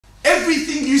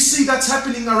Everything you see that's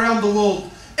happening around the world,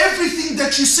 everything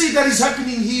that you see that is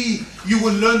happening here, you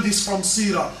will learn this from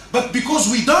seerah. But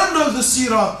because we don't know the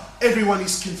seerah, everyone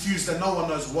is confused and no one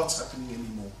knows what's happening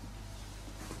anymore.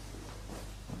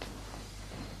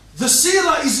 The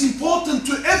seerah is important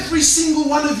to every single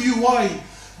one of you. Why?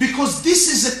 Because this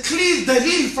is a clear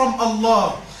dalil from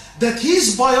Allah that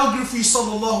His biography,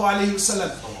 sallallahu alayhi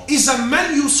wasallam, is a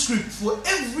manuscript for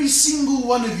every single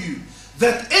one of you.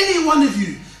 That any one of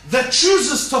you that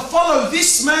chooses to follow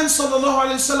this man, sallallahu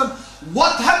alayhi wasallam,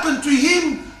 what happened to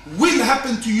him will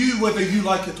happen to you whether you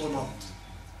like it or not.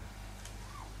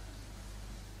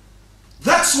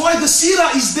 That's why the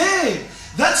seerah is there.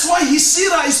 That's why his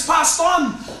seerah is passed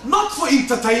on. Not for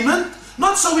entertainment,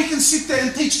 not so we can sit there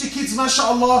and teach the kids,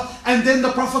 mashallah, and then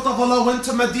the Prophet of Allah went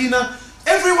to Medina.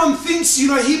 Everyone thinks, you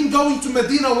know, him going to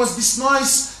Medina was this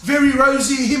nice, very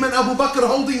rosy, him and Abu Bakr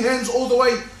holding hands all the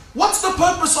way. What's the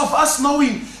purpose of us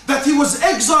knowing that he was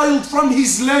exiled from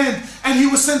his land and he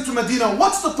was sent to Medina?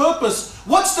 What's the purpose?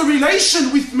 What's the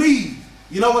relation with me?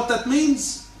 You know what that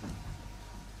means?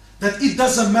 That it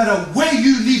doesn't matter where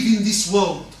you live in this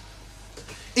world.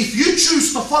 If you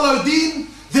choose to follow deen,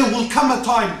 there will come a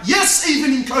time, yes,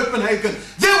 even in Copenhagen,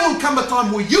 there will come a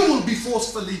time where you will be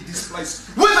forced to leave this place,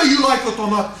 whether you like it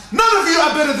or not. None of you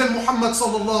are better than Muhammad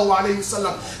sallallahu alayhi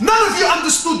wasallam. None of you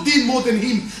understood deen more than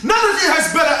him. None of you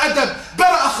has better adab,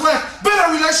 better akhlaq,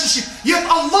 better relationship. Yet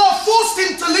Allah forced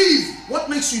him to leave. What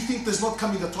makes you think there's not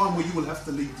coming a time where you will have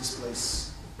to leave this place?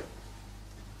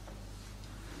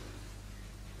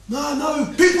 No,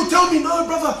 people tell me, no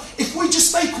brother, if we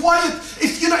just stay quiet,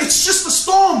 if, you know, it's just a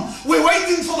storm, we're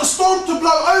waiting for the storm to blow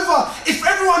over. If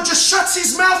everyone just shuts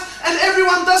his mouth and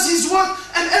everyone does his work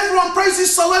and everyone prays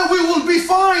his salah, we will be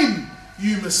fine.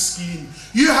 You miskeen,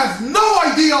 you have no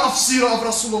idea of seerah of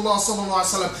Rasulullah sallallahu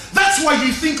alaihi wasallam. That's why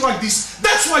you think like this.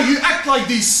 That's why you act like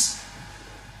this.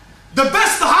 The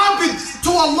best habit to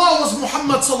Allah was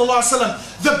Muhammad sallallahu alaihi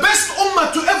wasallam. The best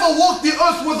ummah to ever walk the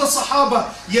earth were the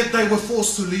Sahaba. Yet they were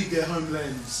forced to leave their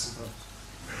homelands.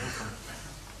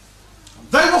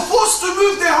 They were forced to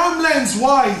move their homelands.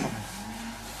 Why?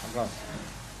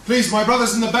 Please, my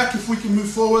brothers in the back, if we can move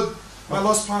forward. May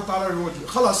Allah subhanahu wa ta'ala reward you.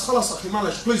 Khalas, akhi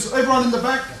malash. Please, everyone in the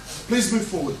back, please move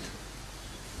forward.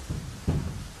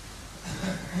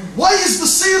 Why is the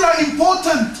seerah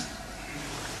important?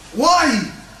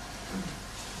 Why?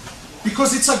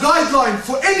 Because it's a guideline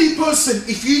for any person.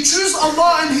 If you choose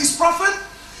Allah and His Prophet,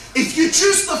 if you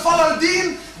choose to follow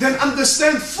deen, then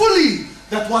understand fully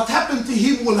that what happened to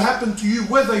him will happen to you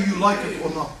whether you like it or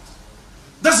not.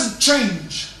 Doesn't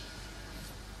change.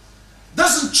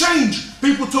 Doesn't change.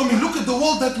 People tell me, look at the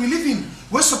world that we live in.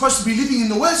 We're supposed to be living in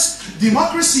the West,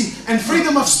 democracy and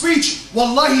freedom of speech.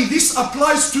 Wallahi, this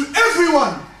applies to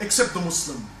everyone except the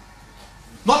Muslim.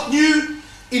 Not new.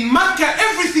 In Mecca,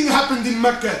 everything happened in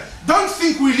Mecca. Don't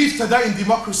think we live today in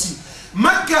democracy.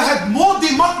 Mecca had more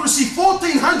democracy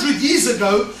 1400 years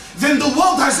ago than the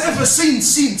world has ever seen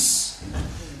since.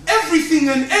 Everything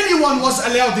and anyone was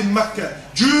allowed in Mecca.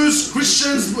 Jews,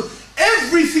 Christians,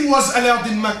 everything was allowed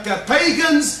in Mecca.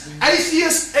 Pagans,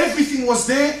 atheists, everything was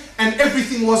there and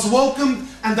everything was welcomed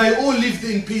and they all lived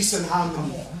in peace and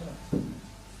harmony.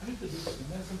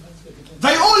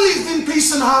 They all lived in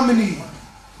peace and harmony.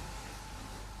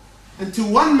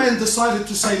 Until one man decided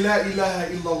to say La ilaha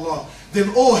illallah, then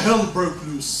all hell broke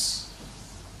loose.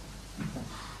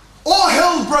 All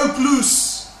hell broke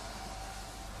loose.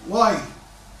 Why?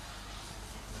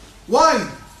 Why?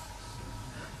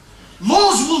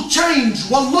 Laws will change.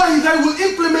 Wallahi, they will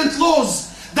implement laws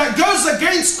that goes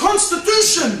against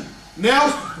Constitution.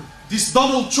 Now, this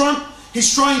Donald Trump,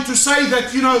 he's trying to say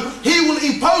that, you know, he will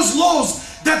impose laws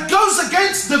that goes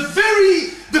against the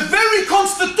very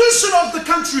constitution of the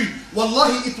country.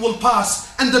 Wallahi, it will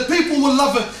pass and the people will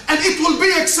love it and it will be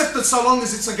accepted so long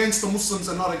as it's against the Muslims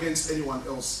and not against anyone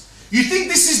else. You think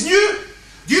this is new?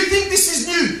 Do you think this is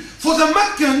new? For the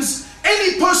Meccans,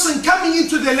 any person coming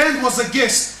into their land was a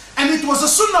guest, and it was a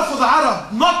sunnah for the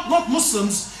Arab, not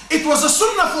Muslims. It was a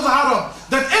sunnah for the Arab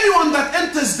that anyone that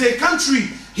enters their country,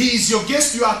 he is your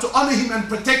guest, you are to honor him and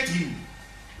protect him.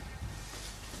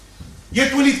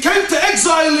 Yet when it came to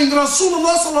exiling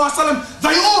Rasulullah sallallahu alaihi wasallam,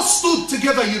 they all stood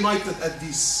together united at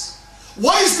this.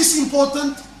 Why is this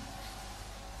important?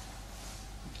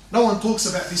 No one talks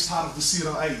about this part of the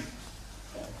seerah, eh?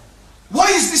 Why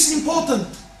is this important?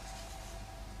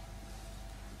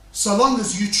 So long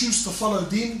as you choose to follow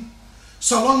deen,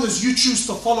 so long as you choose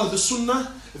to follow the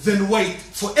sunnah, then wait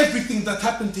for everything that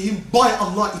happened to him. By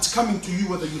Allah, it's coming to you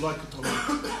whether you like it or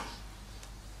not.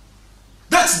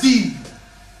 That's deen.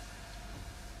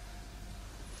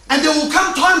 And there will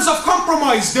come times of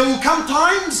compromise. There will come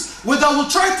times where they will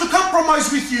try to compromise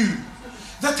with you.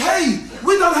 That, hey,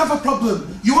 we don't have a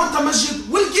problem. You want a masjid?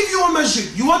 We'll give you a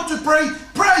masjid. You want to pray?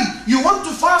 Pray. You want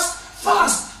to fast?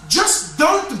 Fast. Just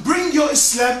don't bring your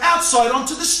Islam outside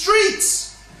onto the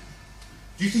streets.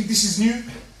 Do you think this is new?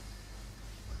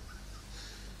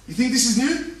 You think this is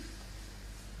new?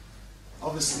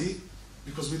 Obviously,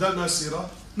 because we don't know Sirah.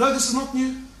 No, this is not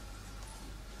new.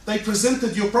 They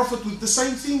presented your Prophet with the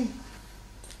same thing.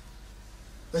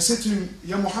 They said to him,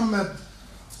 Ya Muhammad,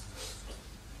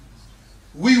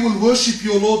 we will worship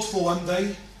your Lord for one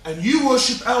day, and you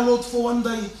worship our Lord for one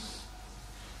day.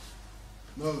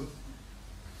 No.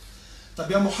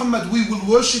 Ya Muhammad, we will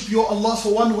worship your Allah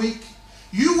for 1 week.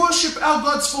 You worship our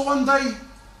gods for 1 day.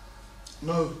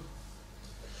 No.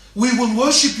 We will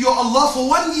worship your Allah for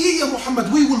 1 year, Ya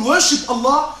Muhammad. We will worship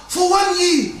Allah for 1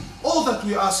 year. All that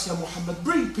we ask, Ya Muhammad,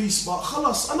 bring peace, but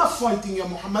khalas, enough fighting, Ya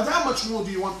Muhammad. How much more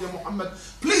do you want, Ya Muhammad?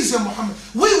 Please, Ya Muhammad.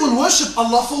 We will worship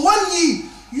Allah for 1 year.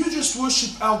 You just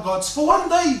worship our gods for 1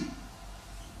 day.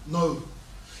 No.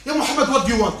 Ya Muhammad, what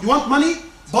do you want? You want money?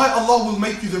 By Allah will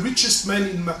make you the richest man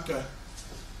in Mecca.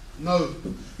 No.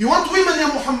 You want women,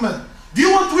 Ya Muhammad? Do you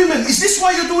want women? Is this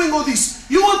why you're doing all this?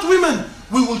 You want women?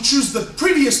 We will choose the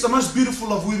prettiest, the most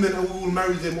beautiful of women, and we will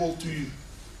marry them all to you.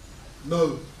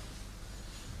 No.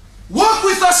 Work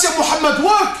with us, Ya Muhammad,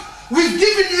 work. We've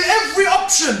given you every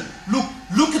option.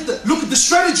 Look at the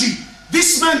strategy.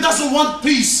 This man doesn't want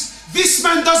peace. This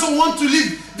man doesn't want to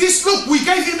live. Look, we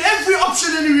gave him every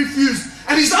option and he refused.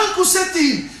 And his uncle said to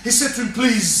him,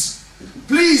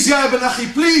 please, Ya Ibn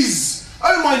Akhi, please.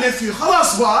 Oh my nephew,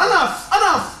 khalas ba,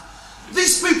 enough.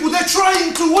 These people, they're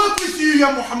trying to work with you,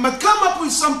 Ya Muhammad. Come up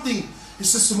with something. He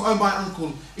says to him, oh my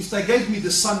uncle, if they gave me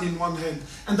the sun in one hand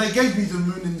and they gave me the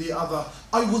moon in the other,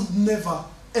 I would never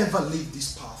ever leave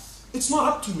this path. It's not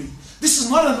up to me. This is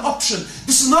not an option.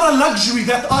 This is not a luxury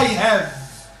that I have.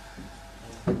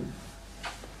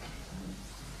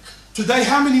 Today,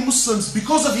 how many Muslims,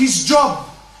 because of his job,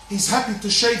 he's happy to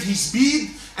shave his beard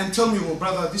and tell me, well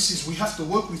brother, we have to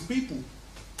work with people.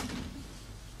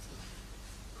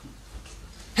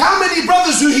 How many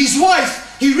brothers who his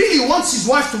wife, he really wants his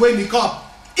wife to wear niqab.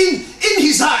 In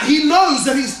his heart, he knows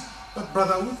that he's, but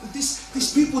brother,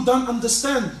 these people don't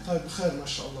understand.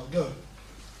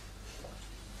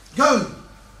 Go.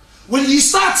 When you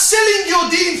start selling your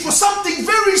deen for something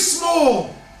very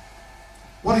small,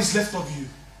 what is left of you?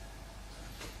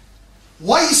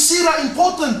 Why is Sirah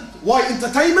important? Why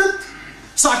entertainment?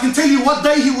 So I can tell you what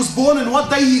day he was born and what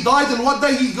day he died and what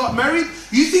day he got married.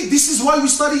 You think this is why we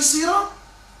study Sirah?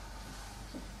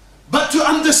 But to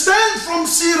understand from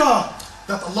Sirah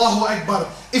that Allahu Akbar,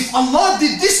 if Allah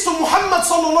did this to Muhammad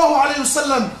sallallahu alayhi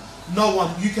wasallam, no one,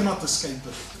 you cannot escape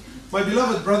it. My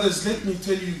beloved brothers, let me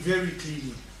tell you very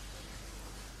clearly.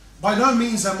 By no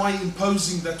means am I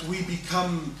imposing that we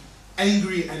become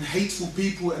angry and hateful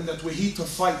people and that we're here to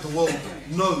fight the world.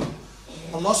 No.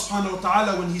 Allah subhanahu wa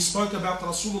ta'ala, when he spoke about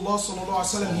Rasulullah sallallahu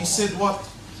alayhi wasallam, he said what?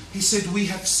 He said, we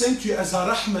have sent you as a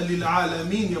rahmah lil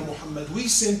alameen, Ya Muhammad. We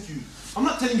sent you. I'm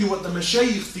not telling you what the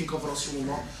mashayikh think of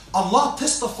Rasulullah. Allah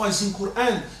testifies in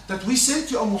Quran that we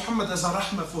sent you, O Muhammad, as a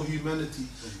rahmah for humanity.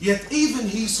 Yet even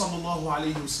he, sallallahu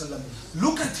alayhi wasallam,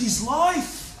 look at his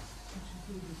life.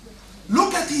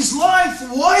 Look at his life.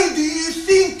 Why do you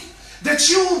think that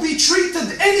you will be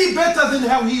treated any better than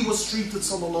how he was treated,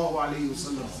 sallallahu alayhi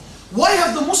wasallam? Why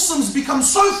have the Muslims become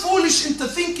so foolish into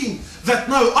thinking that,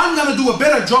 no, I'm going to do a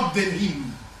better job than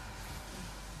him?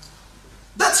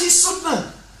 That's his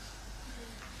sunnah.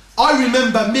 I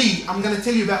remember me, I'm going to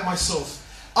tell you about myself.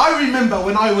 I remember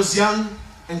when I was young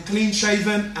and clean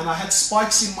shaven and I had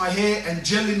spikes in my hair and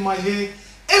gel in my hair.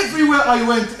 Everywhere I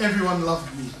went, everyone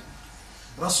loved me.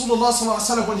 Rasulullah sallallahu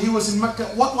alaihi wasallam, when he was in Mecca,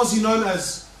 what was he known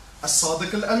as?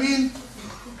 As-Sadiq al-Amin.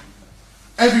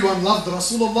 Everyone loved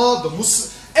Rasulullah, the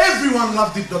Muslim. Everyone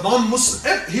loved it, the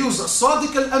non-Muslim. He was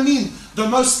As-Sadiq al-Amin, the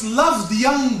most loved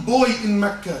young boy in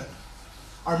Mecca.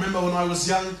 I remember when I was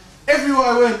young, everywhere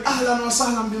I went, Ahlan wa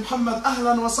sahlan bi Muhammad,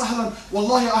 Ahlan wa sahlan.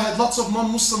 Wallahi, I had lots of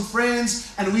non-Muslim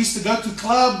friends and we used to go to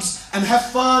clubs and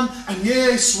have fun. And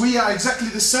yes, we are exactly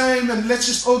the same and let's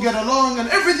just all get along and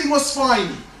everything was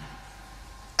fine.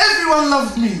 Everyone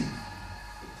loved me.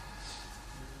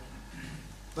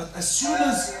 But as soon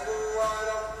as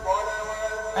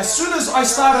I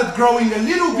started growing a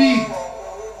little bit,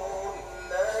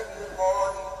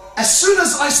 as soon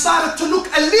as I started to look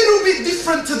a little bit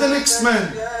different to the next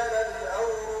man,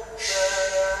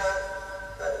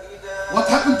 what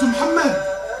happened to Muhammad?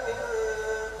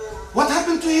 What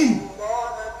happened to him?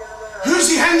 Who's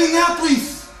he hanging out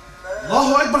with?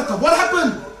 Allahu Akbar. What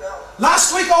happened?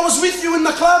 Last week I I was with you in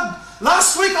the club.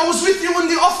 Last week I was with you in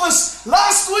the office.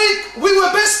 Last week we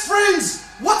were best friends.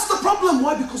 What's the problem?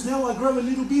 Why? Because now I grow a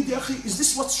little bit. Is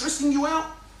this what's stressing you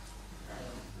out?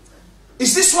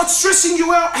 Is this what's stressing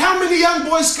you out? How many young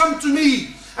boys come to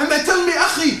me and they tell me,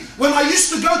 Akhi, when I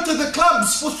used to go to the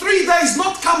clubs for 3 days,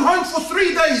 not come home for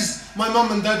 3 days. My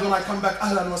mum and dad, when I come back,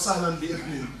 ahlan wa sahlan bi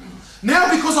ibni. Now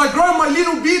because I grow my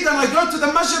little beard and I go to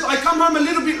the masjid, I come home a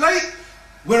little bit late.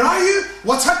 Where are you?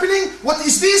 What's happening? What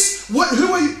is this? Who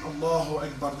are you? Allahu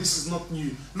Akbar, this is not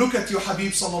new. Look at your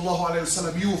Habib sallallahu alayhi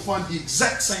wasallam. You will find the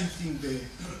exact same thing there.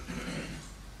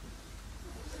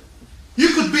 You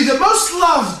could be the most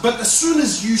loved, but as soon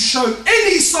as you show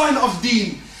any sign of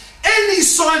deen, any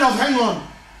sign of, hang on,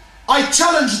 I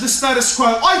challenge the status quo,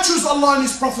 I choose Allah and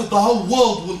His Prophet, the whole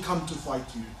world will come to fight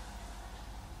you.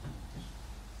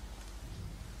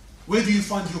 Where do you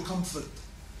find your comfort?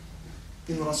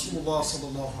 In Rasulullah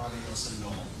sallallahu alayhi wa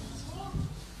sallam.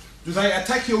 Do they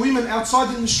attack your women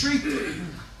outside in the street?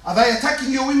 Are they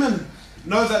attacking your women?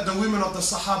 Know that the women of the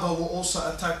Sahaba were also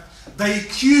attacked. They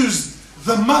accused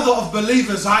the mother of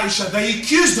believers, Aisha, they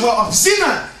accused her of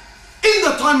zina in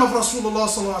the time of Rasulullah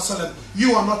sallallahu alayhi wa sallam.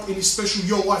 You are not any special,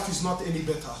 your wife is not any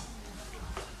better.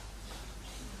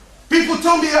 People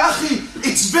tell me, Akhi,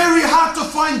 it's very hard to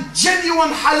find genuine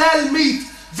halal meat.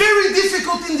 Very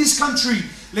difficult in this country.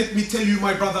 Let me tell you,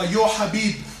 my brother, your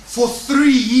Habib, for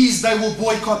 3 years they were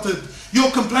boycotted.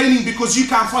 You're complaining because you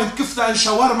can't find kifta and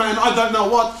shawarma and I don't know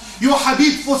what. Your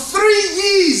Habib, for 3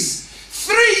 years,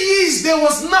 3 years there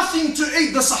was nothing to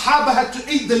eat. The Sahaba had to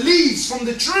eat the leaves from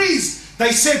the trees.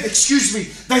 They said, excuse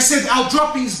me, they said our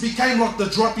droppings became like the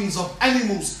droppings of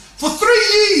animals. For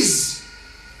 3 years.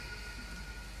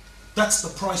 That's the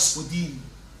price for deen.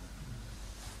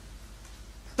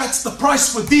 That's the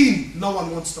price for deen. No one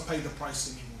wants to pay the price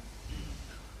anymore.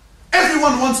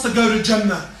 Everyone wants to go to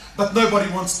Jannah, but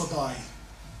nobody wants to die.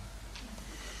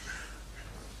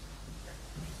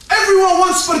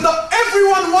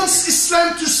 Everyone wants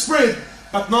Islam to spread,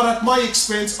 but not at my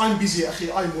expense. I'm busy,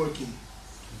 akhi, I'm working.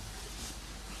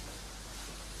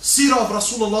 Seerah of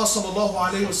Rasulullah sallallahu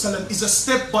alayhi wa sallam is a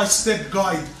step-by-step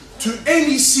guide to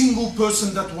any single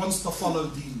person that wants to follow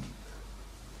deen.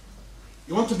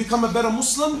 You want to become a better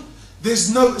Muslim?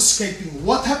 There's no escaping.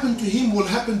 What happened to him will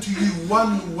happen to you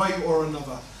one way or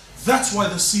another. That's why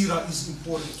the seerah is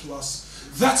important to us.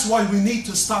 That's why we need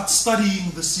to start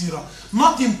studying the seerah.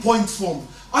 Not in point form.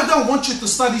 I don't want you to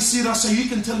study seerah so you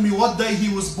can tell me what day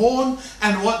he was born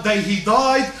and what day he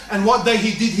died and what day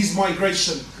he did his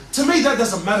migration. To me that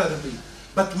doesn't matter to me.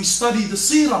 But we study the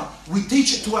seerah. We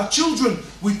teach it to our children.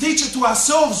 We teach it to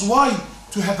ourselves. Why?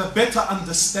 To have a better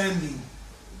understanding.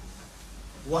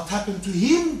 What happened to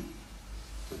him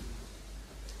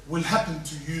will happen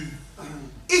to you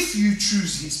if you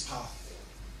choose his path.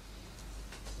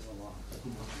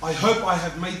 I hope I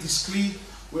have made this clear.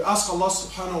 We ask Allah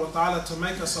subhanahu wa ta'ala to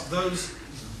make us of those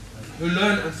who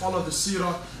learn and follow the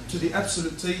seerah to the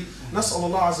absolute T. نسأل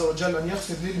الله عز وجل أن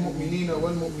يغفر للمؤمنين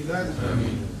والمؤمنات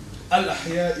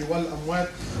الأحياء والأموات.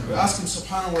 We ask Him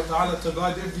subhanahu wa ta'ala to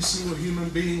guide every single human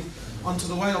being onto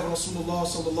the way of Rasulullah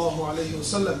sallallahu alayhi wa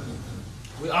sallam.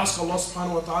 We ask Allah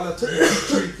subhanahu wa ta'ala to give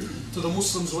victory to the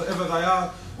Muslims wherever they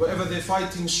are, wherever they're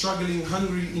fighting, struggling,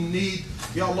 hungry, in need.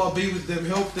 Ya Allah, be with them,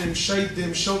 help them, shade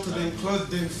them, shelter them, clothe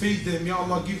them, feed them. Ya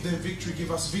Allah, give them victory,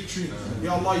 give us victory.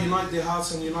 Ya Allah, unite their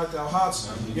hearts and unite our hearts.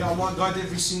 Ya Allah, guide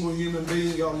every single human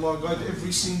being. Ya Allah, guide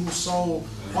every single soul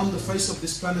on the face of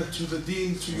this planet to the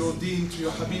deen, to your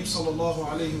Habib sallallahu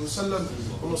alayhi wa sallam.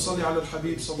 Wa nusalli ala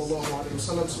al-Habib sallallahu alayhi wa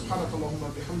sallam. Subhanaka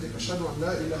Allahumma bihamdik. Ashhadu an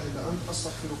la ilaha illa anta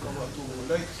astaghfiruka wa atubu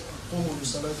ilayk. قوموا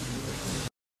بصلاتكم.